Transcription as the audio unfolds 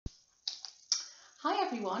Hi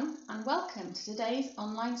everyone, and welcome to today's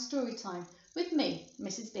online story time with me,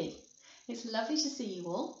 Mrs. B. It's lovely to see you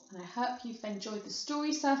all, and I hope you've enjoyed the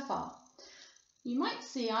story so far. You might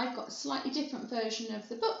see I've got a slightly different version of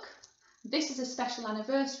the book. This is a special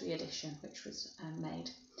anniversary edition which was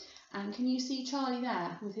made. And can you see Charlie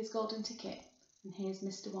there with his golden ticket? And here's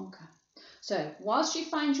Mr. Wonka. So whilst you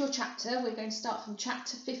find your chapter, we're going to start from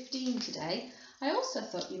chapter 15 today. I also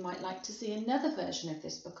thought you might like to see another version of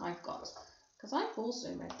this book I've got, because I've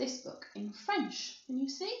also read this book in French. Can you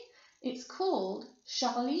see? It's called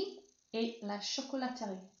Charlie et la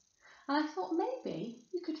chocolaterie. And I thought maybe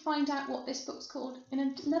you could find out what this book's called in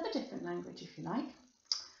another different language if you like.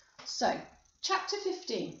 So, chapter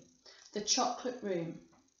 15, The Chocolate Room.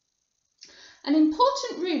 An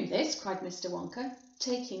important room this, cried Mr. Wonka,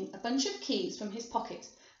 taking a bunch of keys from his pocket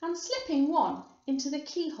and slipping one into the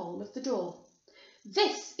keyhole of the door.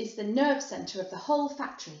 This is the nerve centre of the whole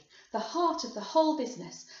factory, the heart of the whole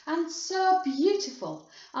business, and so beautiful.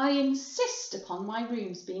 I insist upon my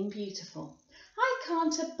rooms being beautiful. I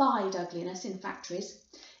can't abide ugliness in factories.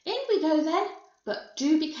 In we go then, but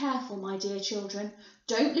do be careful, my dear children.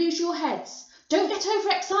 Don't lose your heads. Don't get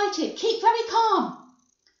overexcited. Keep very calm.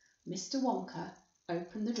 Mr. Wonka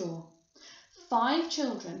opened the door. 5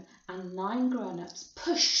 children and 9 grown-ups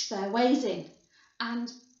pushed their ways in,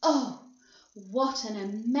 and oh, what an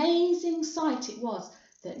amazing sight it was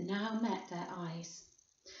that now met their eyes.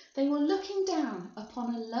 They were looking down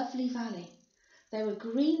upon a lovely valley. There were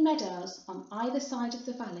green meadows on either side of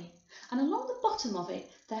the valley, and along the bottom of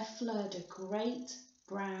it there flowed a great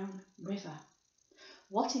brown river.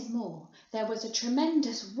 What is more, there was a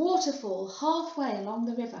tremendous waterfall halfway along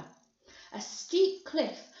the river, a steep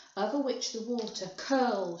cliff over which the water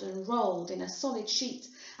curled and rolled in a solid sheet,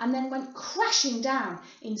 and then went crashing down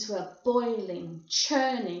into a boiling,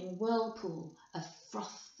 churning whirlpool of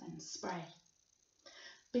froth and spray.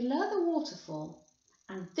 Below the waterfall,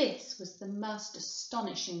 and this was the most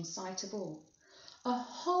astonishing sight of all, a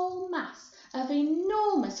whole mass of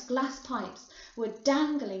enormous glass pipes were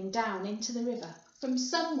dangling down into the river from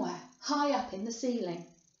somewhere high up in the ceiling.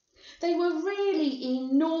 They were really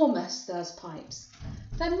enormous, those pipes.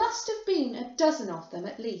 There must have been a dozen of them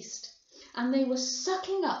at least, and they were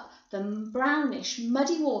sucking up the brownish,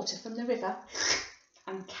 muddy water from the river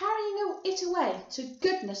and carrying it away to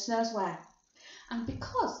goodness knows where. And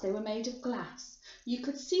because they were made of glass, you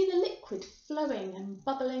could see the liquid flowing and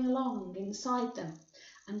bubbling along inside them,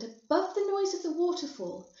 and above the noise of the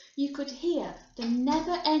waterfall you could hear the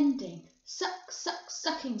never-ending suck, suck,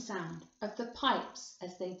 sucking sound of the pipes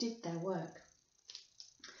as they did their work.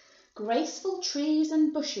 Graceful trees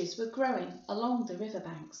and bushes were growing along the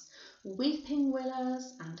riverbanks, weeping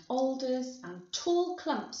willows and alders and tall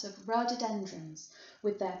clumps of rhododendrons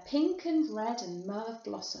with their pink and red and mauve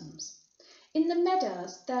blossoms. In the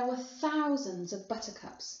meadows there were thousands of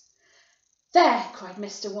buttercups. There, cried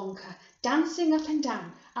Mr. Wonka, dancing up and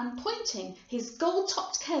down and pointing his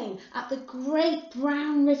gold-topped cane at the great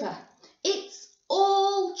brown river. It's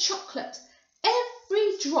all chocolate.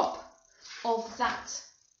 Every drop of that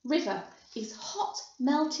river is hot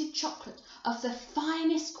melted chocolate of the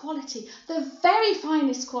finest quality, the very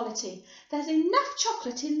finest quality. There's enough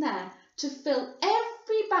chocolate in there to fill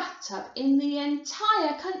every bathtub in the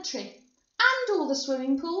entire country, and all the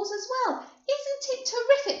swimming pools as well. Isn't it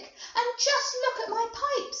terrific? And just look at my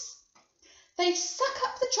pipes. They suck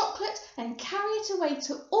up the chocolate and carry it away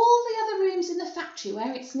to all the other rooms in the factory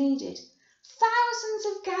where it's needed. Thousands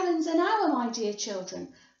of gallons an hour, my dear children.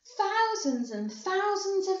 Thousands and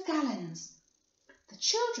thousands of gallons. The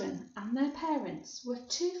children and their parents were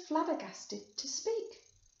too flabbergasted to speak.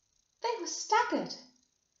 They were staggered.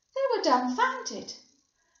 They were dumbfounded.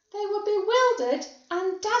 They were bewildered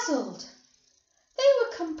and dazzled. They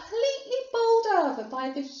were completely bowled over by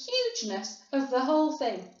the hugeness of the whole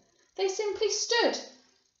thing. They simply stood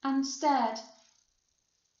and stared.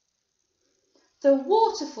 The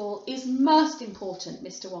waterfall is most important,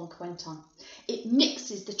 Mr. Wonka went on. It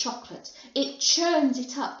mixes the chocolate, it churns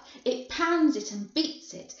it up, it pounds it and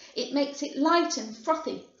beats it, it makes it light and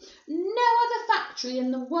frothy. No other factory in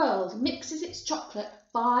the world mixes its chocolate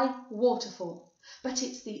by waterfall, but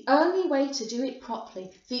it's the only way to do it properly,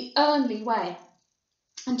 the only way.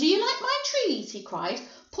 And do you like my trees? He cried,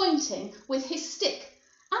 pointing with his stick.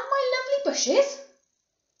 And my lovely bushes?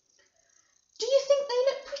 Do you think they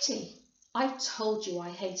look pretty? I told you I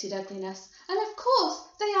hated ugliness, and of course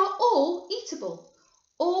they are all eatable,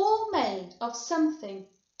 all made of something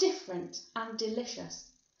different and delicious.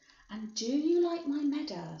 And do you like my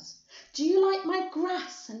meadows? Do you like my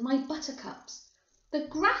grass and my buttercups? The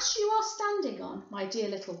grass you are standing on, my dear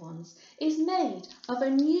little ones, is made of a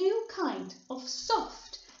new kind of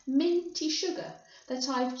soft, minty sugar that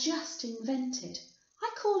I've just invented. I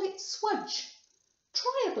call it swudge.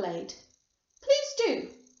 Try a blade. Please do.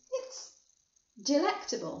 It's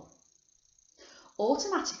delectable.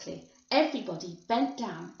 Automatically, everybody bent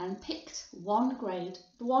down and picked one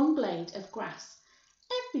blade of grass.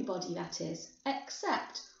 Everybody, that is,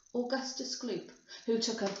 except Augustus Gloop, who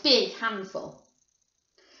took a big handful.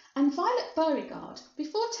 And Violet Beauregard,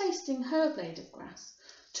 before tasting her blade of grass,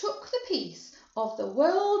 took the piece of the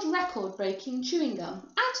world record-breaking chewing gum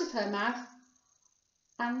out of her mouth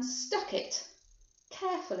and stuck it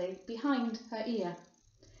carefully behind her ear.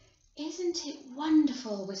 "Isn't it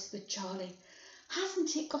wonderful?" whispered Charlie.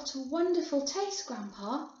 "Hasn't it got a wonderful taste,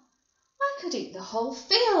 Grandpa?" "I could eat the whole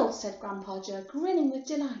field," said Grandpa Joe, grinning with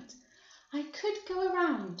delight. "I could go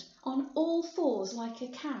around on all fours like a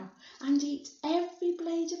cow and eat every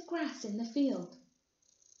blade of grass in the field."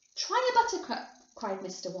 "Try a buttercup," cried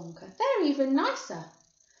Mr. Wonka. "They're even nicer."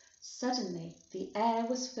 Suddenly the air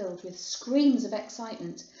was filled with screams of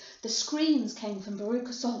excitement. The screams came from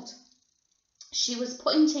Veruca Salt. She was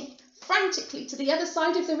pointing frantically to the other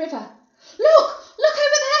side of the river. Look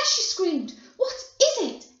over there," she screamed. "What is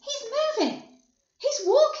it? He's moving. He's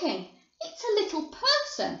walking. It's a little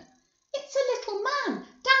person. It's a little man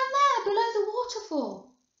down there below the waterfall."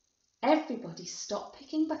 Everybody stopped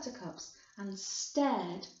picking buttercups and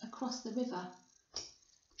stared across the river.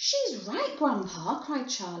 "She's right, Grandpa," cried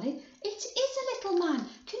Charlie. "It is a little man.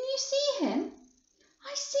 Can you see him?"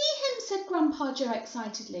 "I see him," said Grandpa Joe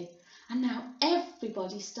excitedly. And now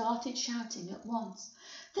everybody started shouting at once.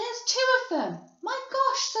 "There's two of them! My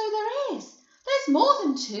gosh, so there is! There's more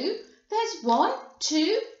than two! There's 1,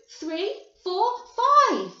 2, 3, 4,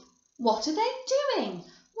 5! What are they doing?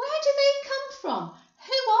 Where do they come from?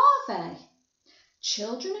 Who are they?"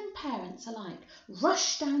 Children and parents alike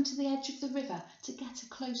rushed down to the edge of the river to get a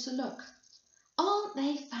closer look. "Aren't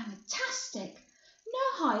they fantastic?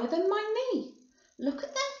 No higher than my knee. Look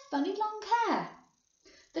at their funny long hair."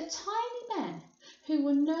 The tiny men, who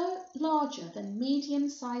were no larger than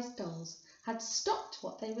medium-sized dolls, had stopped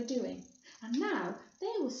what they were doing, and now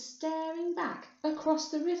they were staring back across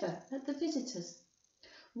the river at the visitors.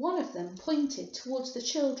 One of them pointed towards the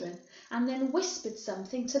children and then whispered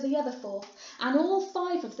something to the other 4, and all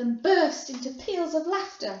 5 of them burst into peals of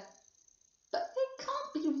laughter. "But they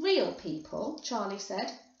can't be real people," Charlie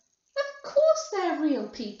said. "Of course they're real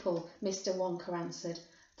people," Mr. Wonka answered.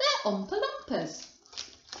 "They're Oompa Loompas."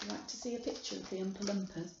 I'd like to see a picture of the Oompa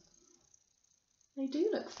Loompas. They do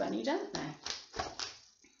look funny, don't they?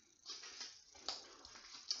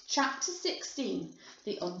 Chapter 16,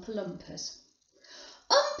 the Oompa Loompas.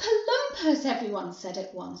 "Oompa Loompas," everyone said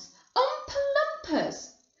at once. "Oompa Loompas!"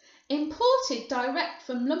 "Imported direct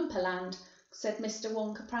from Loomperland," said Mr.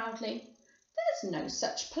 Wonka proudly. "There's no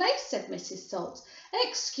such place," said Mrs. Salt.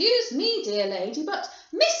 "Excuse me, dear lady, but—"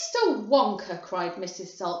 "Mr. Wonka," cried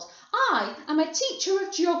Mrs. Salt, "I am a teacher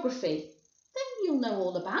of geography." "Then you'll know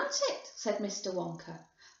all about it," said Mr. Wonka.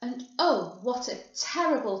 "And oh, what a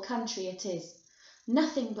terrible country it is!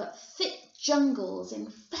 Nothing but thick jungles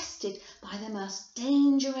infested by the most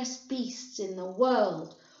dangerous beasts in the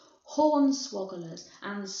world, hornswogglers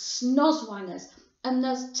and snozwangers, and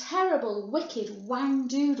those terrible wicked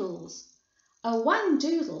wangdoodles. A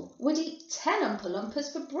wangdoodle would eat 10 Oompa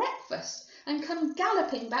Loompas for breakfast and come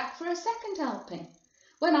galloping back for a second helping.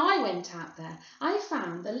 When I went out there, I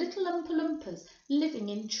found the little Oompa Loompas living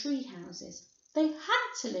in tree houses. They had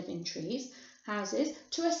to live in houses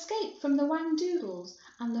to escape from the wangdoodles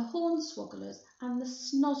and the hornswogglers and the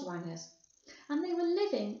snozwangers. And they were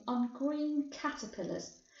living on green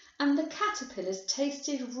caterpillars, and the caterpillars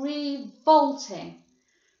tasted revolting.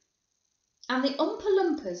 And the Oompa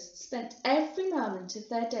Loompas spent every moment of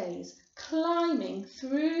their days climbing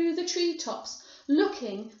through the treetops,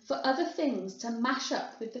 looking for other things to mash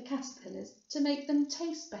up with the caterpillars to make them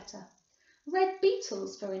taste better. Red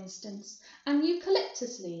beetles, for instance, and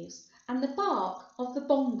eucalyptus leaves, and the bark of the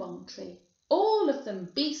bonbon tree, all of them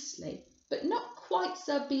beastly, but not quite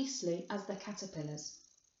so beastly as the caterpillars.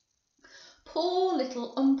 Poor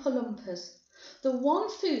little Oompa Loompas! The one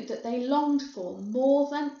food that they longed for more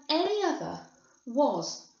than any other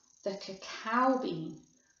was the cacao bean,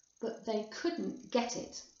 but they couldn't get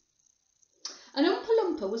it. An Oompa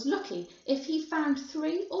Loompa was lucky if he found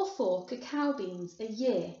 3 or 4 cacao beans a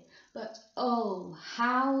year, but oh,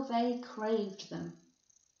 how they craved them.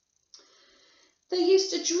 They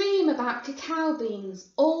used to dream about cacao beans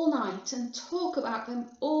all night and talk about them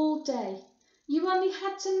all day. You only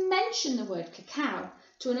had to mention the word cacao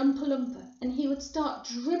to an Oompa Loompa and he would start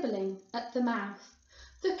dribbling at the mouth.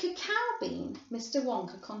 The cacao bean, Mr.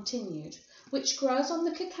 Wonka continued, which grows on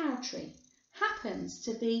the cacao tree, happens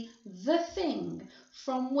to be the thing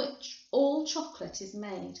from which all chocolate is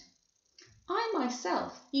made. I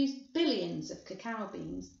myself use billions of cacao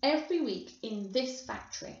beans every week in this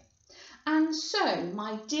factory. And so,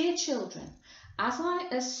 my dear children, as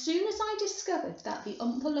soon as I discovered that the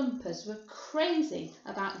Oompa Loompas were crazy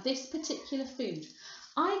about this particular food,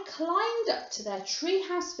 I climbed up to their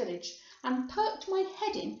treehouse village and poked my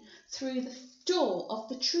head in through the door of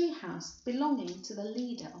the treehouse belonging to the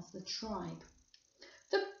leader of the tribe.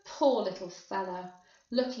 The poor little fellow,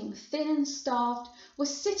 looking thin and starved,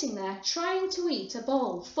 was sitting there trying to eat a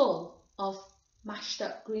bowl full of mashed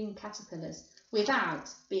up green caterpillars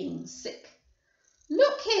without being sick.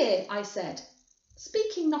 "Look here," I said,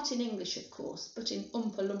 speaking not in English of course, but in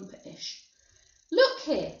Oompa Loompa-ish. "Look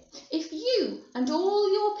here, if you and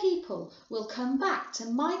all your people will come back to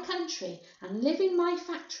my country and live in my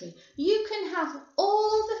factory, you can have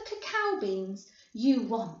all the cacao beans you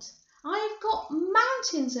want. I've got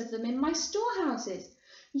mountains of them in my storehouses.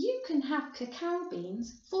 You can have cacao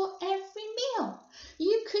beans for every meal.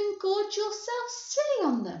 You can gorge yourself silly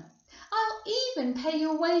on them. I'll even pay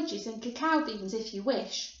your wages in cacao beans if you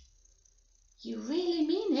wish." "You really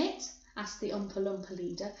mean it?" asked the Oompa Loompa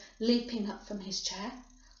leader, leaping up from his chair.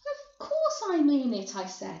 "Of course I mean it," I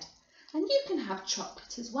said. "And you can have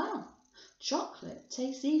chocolate as well. Chocolate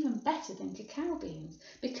tastes even better than cacao beans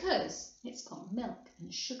because it's got milk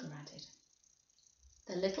and sugar added."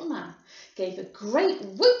 The little man gave a great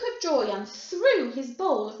whoop of joy and threw his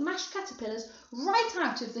bowl of mashed caterpillars right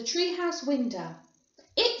out of the treehouse window.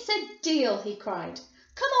 "It's a deal," he cried.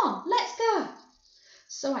 "Come on, let's go."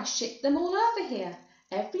 So I shipped them all over here,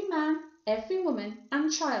 every man, every woman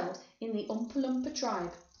and child in the Oompa Loompa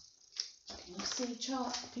tribe.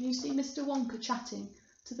 Can you see Mr. Wonka chatting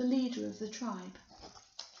to the leader of the tribe?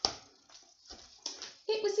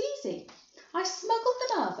 It was easy. I smuggled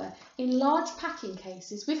them over in large packing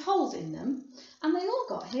cases with holes in them, and they all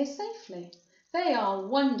got here safely. They are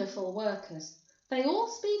wonderful workers. They all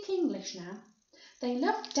speak English now. They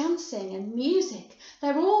love dancing and music.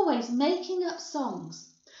 They're always making up songs.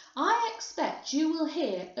 I expect you will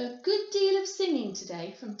hear a good deal of singing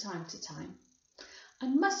today from time to time. I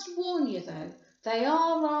must warn you though, they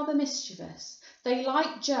are rather mischievous. They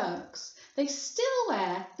like jokes. They still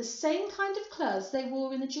wear the same kind of clothes they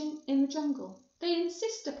wore in the jungle. They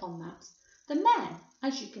insist upon that. The men,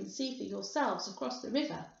 as you can see for yourselves across the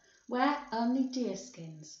river, wear only deer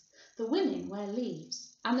skins. The women wear leaves,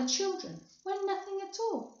 and the children wear nothing at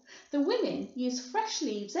all. The women use fresh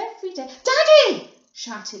leaves every day. "Daddy!"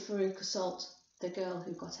 shouted Veruca Salt, the girl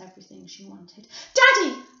who got everything she wanted.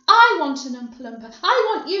 "Daddy, I want an Oompa Loompa. I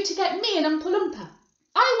want you to get me an Oompa Loompa.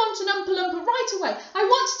 I want an Oompa Loompa right away. I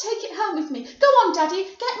want to take it home with me. Go on, Daddy,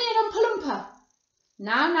 get me an Oompa Loompa."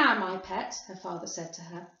 Now, my pet," her father said to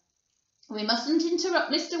her. "We mustn't interrupt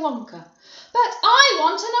Mr. Wonka." "But I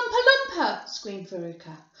want an Oompa Loompa," screamed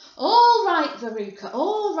Veruca. "All right, Veruca,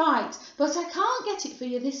 all right, but I can't get it for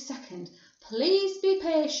you this second. Please be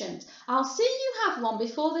patient. I'll see you have one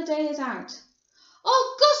before the day is out."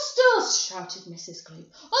 "Augustus!" shouted Mrs. Gloop.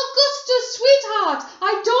 "Augustus, sweetheart,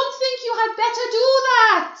 I don't think you had better do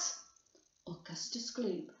that." Augustus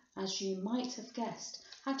Gloop, as you might have guessed,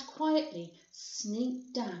 had quietly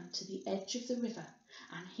sneaked down to the edge of the river,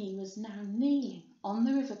 and he was now kneeling on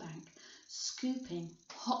the riverbank, scooping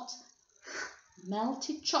hot,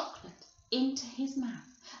 melted chocolate into his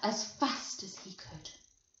mouth as fast as he could.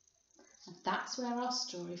 And that's where our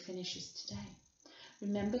story finishes today.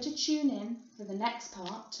 Remember to tune in for the next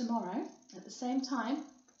part tomorrow at the same time.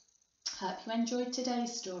 Hope you enjoyed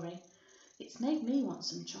today's story. It's made me want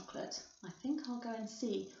some chocolate. I think I'll go and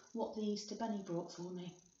see what the Easter Bunny brought for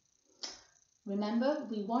me. Remember,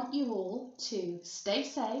 we want you all to stay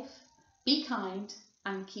safe, be kind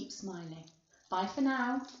and keep smiling. Bye for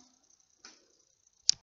now.